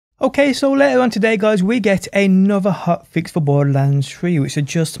Okay, so later on today, guys, we get another hotfix for Borderlands 3, which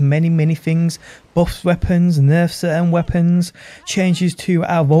adjusts many things, buffs weapons, nerfs certain weapons, changes to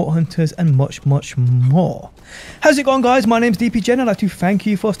our Vault Hunters, and much more. How's it going, guys? My name's DPJ, and I'd like to thank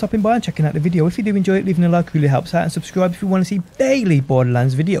you for stopping by and checking out the video. If you do enjoy it, leaving a like really helps out, and subscribe if you want to see daily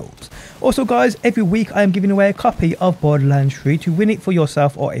Borderlands videos. Also, guys, every week I am giving away a copy of Borderlands 3. To win it for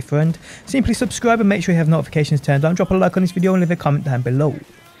yourself or a friend, simply subscribe and make sure you have notifications turned on. Drop a like on this video and leave a comment down below.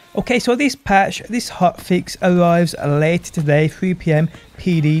 Okay, so this patch, this hotfix arrives later today, 3 PM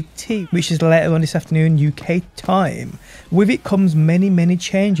PDT, which is later on this afternoon UK time. With it comes many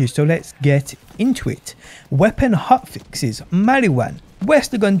changes, so let's get into it. Weapon hotfixes: Maliwan,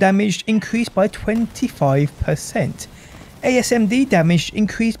 Wester gun damage increased by 25%, ASMD damage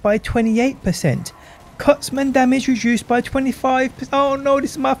increased by 28%, CUTSMAN damage reduced by 25%. Oh no,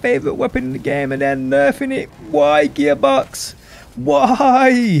 this is my favourite weapon in the game and they're nerfing it. Why, Gearbox?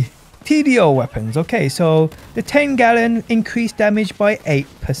 Why? TDO weapons. Okay, so the 10 gallon increased damage by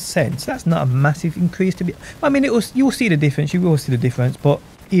 8%. So that's not a massive increase to be. I mean, you'll see the difference. You will see the difference, but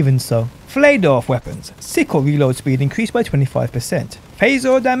even so. Flaydorf weapons. Sickle reload speed increased by 25%.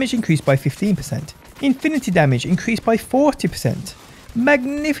 Phasor damage increased by 15%. Infinity damage increased by 40%.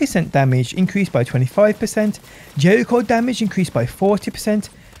 Magnificent damage increased by 25%. Jericho damage increased by 40%.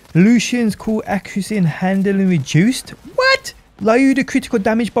 Lucian's cool accuracy and handling reduced. What? LYUDA critical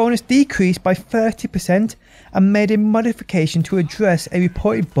damage bonus decreased by 30% and made a modification to address a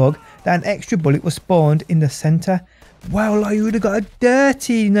reported bug that an extra bullet was spawned in the center. Wow, LYUDA got a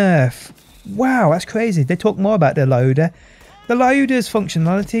dirty nerf. Wow, that's crazy. They talk more about the LYUDA. The LYUDA's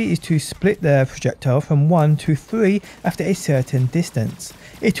functionality is to split the projectile from 1 to 3 after a certain distance.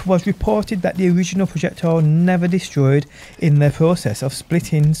 It was reported that the original projectile never destroyed in the process of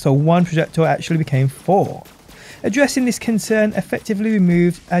splitting, so one projectile actually became 4. Addressing this concern effectively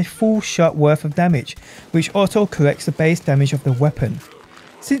removed a full shot worth of damage, which auto corrects the base damage of the weapon.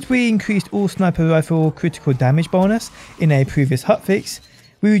 Since we increased all sniper rifle critical damage bonus in a previous hotfix,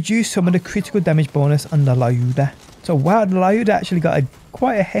 we reduced some of the critical damage bonus on the LYUDA. So wow, the LYUDA actually got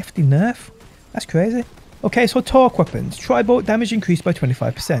quite a hefty nerf. That's crazy. Okay, so torque weapons. Tri-bolt damage increased by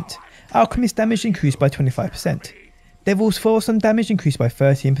 25%. Alchemist damage increased by 25%. Devil's Foursome damage increased by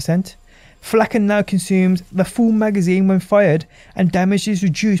 13%. FLAKKER now consumes the full magazine when fired, and damage is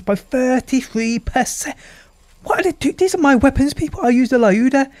reduced by 33%. What are they doing? These are my weapons, people. I use the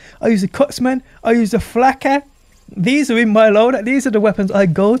LYUDA, I use the CUTSMAN, I use the FLAKKER. These are in my loadout. These are the weapons I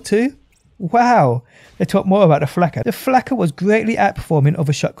go to. Wow. They talk more about the FLAKKER. The FLAKKER was greatly outperforming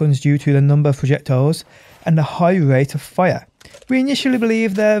other shotguns due to the number of projectiles and the high rate of fire. We initially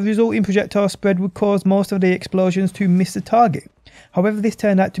believed the resulting projectile spread would cause most of the explosions to miss the target. However, this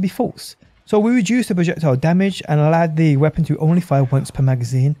turned out to be false. So we reduced the projectile damage and allowed the weapon to only fire once per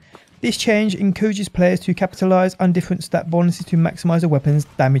magazine. This change encourages players to capitalize on different stat bonuses to maximize the weapon's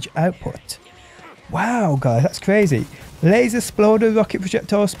damage output. Wow, guys, that's crazy. Laser exploder rocket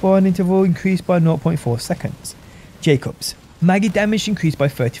projectile spawn interval increased by 0.4 seconds. Jacobs. Maggie damage increased by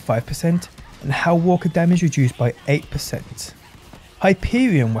 35% and Hal Walker damage reduced by 8%.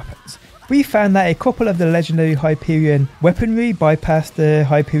 Hyperion weapons. We found that a couple of the legendary Hyperion weaponry bypassed the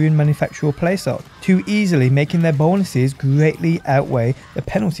Hyperion manufacturer playstyle too easily, making their bonuses greatly outweigh the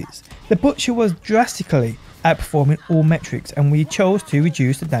penalties. The Butcher was drastically outperforming all metrics, and we chose to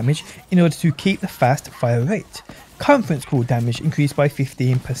reduce the damage in order to keep the fast fire rate. Conference call damage increased by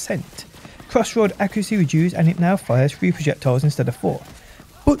 15%. Crossroad accuracy reduced and it now fires 3 projectiles instead of 4.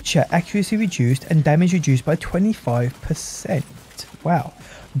 Butcher accuracy reduced and damage reduced by 25%. Wow.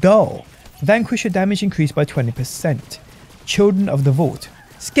 Dull. Vanquisher damage increased by 20%. Children of the Vault.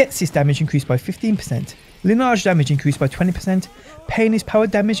 Sketsis damage increased by 15%. Lineage damage increased by 20%. Pain's power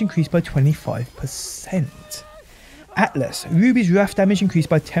damage increased by 25%. Atlas. Ruby's Wrath damage increased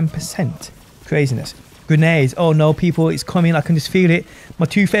by 10%. Craziness. Grenades. Oh no, people, it's coming. I can just feel it. My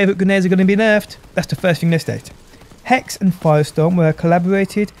 2 favourite grenades are going to be nerfed. That's the first thing they state. HEX and Firestorm were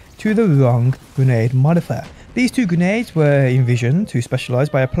collaborated to the wrong grenade modifier. These 2 grenades were envisioned to specialise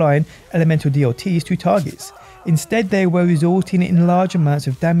by applying elemental DLTs to targets. Instead, they were resulting in large amounts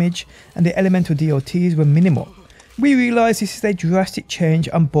of damage, and the elemental DLTs were minimal. We realised this is a drastic change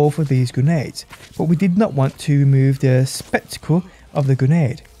on both of these grenades, but we did not want to remove the spectacle of the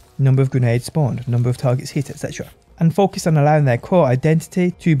grenade, number of grenades spawned, number of targets hit, etc., and focus on allowing their core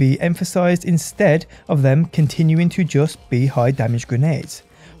identity to be emphasised instead of them continuing to just be high damage grenades.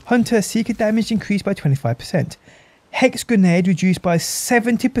 Hunter Seeker damage increased by 25%. Hex grenade reduced by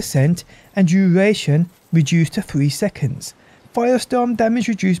 70% and duration reduced to 3 seconds. Firestorm damage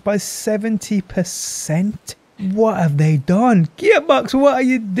reduced by 70%. What have they done? Gearbox, what are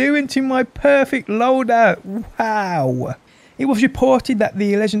you doing to my perfect loadout? Wow. It was reported that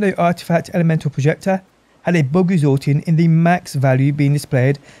the legendary artifact elemental projector had a bug resulting in the max value being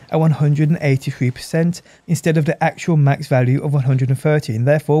displayed at 183% instead of the actual max value of 130, and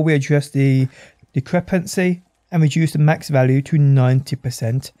therefore we addressed the discrepancy and reduced the max value to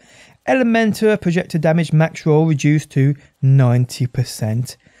 90%. Elemental projector damage max roll reduced to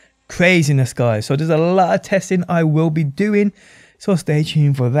 90%. Craziness, guys. So there's a lot of testing I will be doing, so stay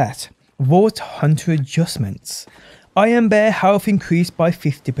tuned for that. Vault Hunter adjustments. Iron Bear health increased by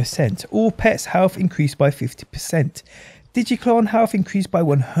 50%. All pets health increased by 50%. Digi-clone health increased by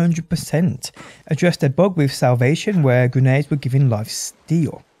 100%. Addressed a bug with salvation where grenades were given life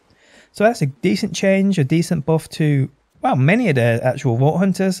steal. So that's a decent change, a decent buff to, well, many of the actual Vault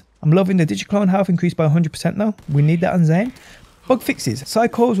Hunters. I'm loving the Digi-clone health increased by 100% though. We need that on Zane. Bug fixes.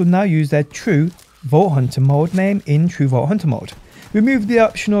 Psychos will now use their true Vault Hunter mode name in True Vault Hunter mode. Removed the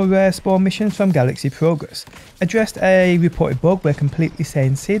optional rare spawn missions from Galaxy Progress. Addressed a reported bug where completely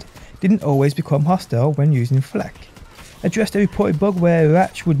sane Sid didn't always become hostile when using Flak. Addressed a reported bug where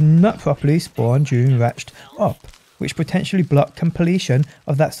Ratch would not properly spawn during Ratched up, which potentially blocked completion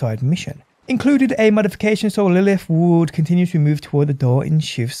of that side mission. Included a modification so Lilith would continue to move toward the door in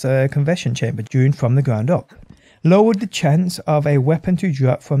Shiv's conversion chamber during from the ground up. Lowered the chance of a weapon to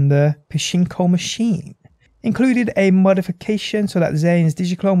drop from the Pachinko machine. Included a modification so that Zane's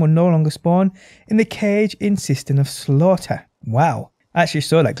Digi-clone will no longer spawn in the cage in System of Slaughter. Wow, I actually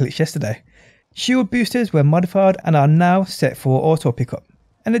saw that glitch yesterday. Shield boosters were modified and are now set for auto pickup.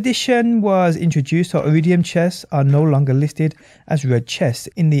 An addition was introduced so Iridium chests are no longer listed as red chests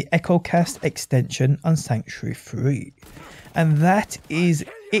in the EchoCast extension on Sanctuary 3. And that is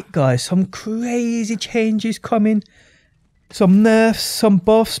it, guys. Some crazy changes coming. Some nerfs, some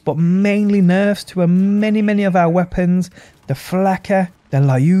buffs, but mainly nerfs to many of our weapons. The FLAKKER, the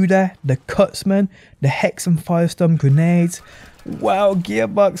LYUDA, the CUTSMAN, the HEX and Firestorm grenades. Wow,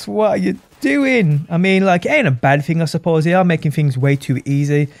 Gearbox, what are you doing? I mean, like, it ain't a bad thing, I suppose. They are making things way too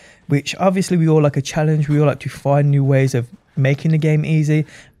easy, which obviously we all like a challenge. We all like to find new ways of making the game easy.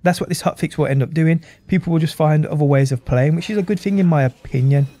 That's what this hotfix will end up doing. People will just find other ways of playing, which is a good thing in my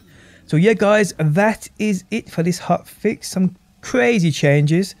opinion. So yeah, guys, that is it for this hotfix. Some crazy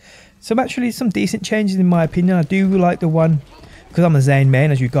changes. Some decent changes in my opinion. I do like the one, because I'm a Zane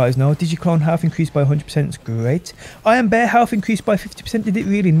main, as you guys know. Digi-clone health increased by 100%, it's great. Iron Bear health increased by 50%, did it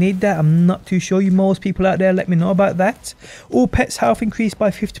really need that? I'm not too sure. You most people out there, let me know about that. All pets health increased by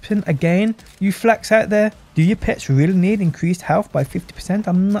 50%, again. You flaks out there, do your pets really need increased health by 50%?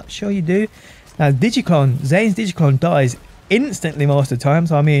 I'm not sure you do. Now, Digi-clone, Zane's Digi-clone dies instantly most of the time,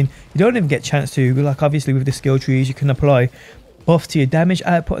 so I mean, you don't even get a chance to, like, obviously with the skill trees, you can apply buff to your damage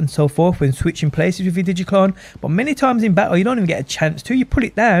output and so forth when switching places with your Digi-clone, but many times in battle you don't even get a chance to. You put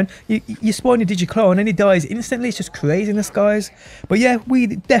it down, you spawn your Digi-clone and it dies instantly. It's just craziness, guys. But yeah, we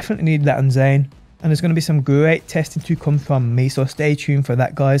definitely need that on Zane, and there's going to be some great testing to come from me, so stay tuned for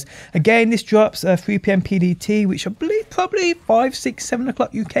that, guys. Again, this drops 3 PM PDT, which I believe probably 5, 6, 7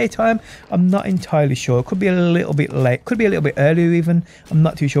 o'clock UK time. I'm not entirely sure. It could be a little bit late, could be a little bit earlier even. I'm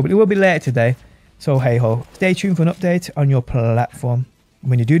not too sure, but it will be later today. So hey ho, stay tuned for an update on your platform.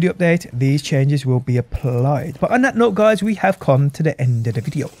 When you do the update, these changes will be applied. But on that note, guys, we have come to the end of the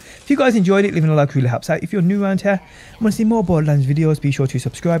video. If you guys enjoyed it, leaving a like really helps out. If you're new around here and want to see more Borderlands videos, be sure to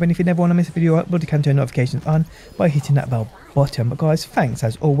subscribe. And if you never want to miss a video upload, you can turn notifications on by hitting that bell button. But guys, thanks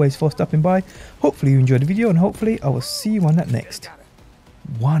as always for stopping by. Hopefully you enjoyed the video, and hopefully I will see you on that next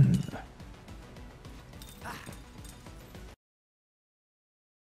one.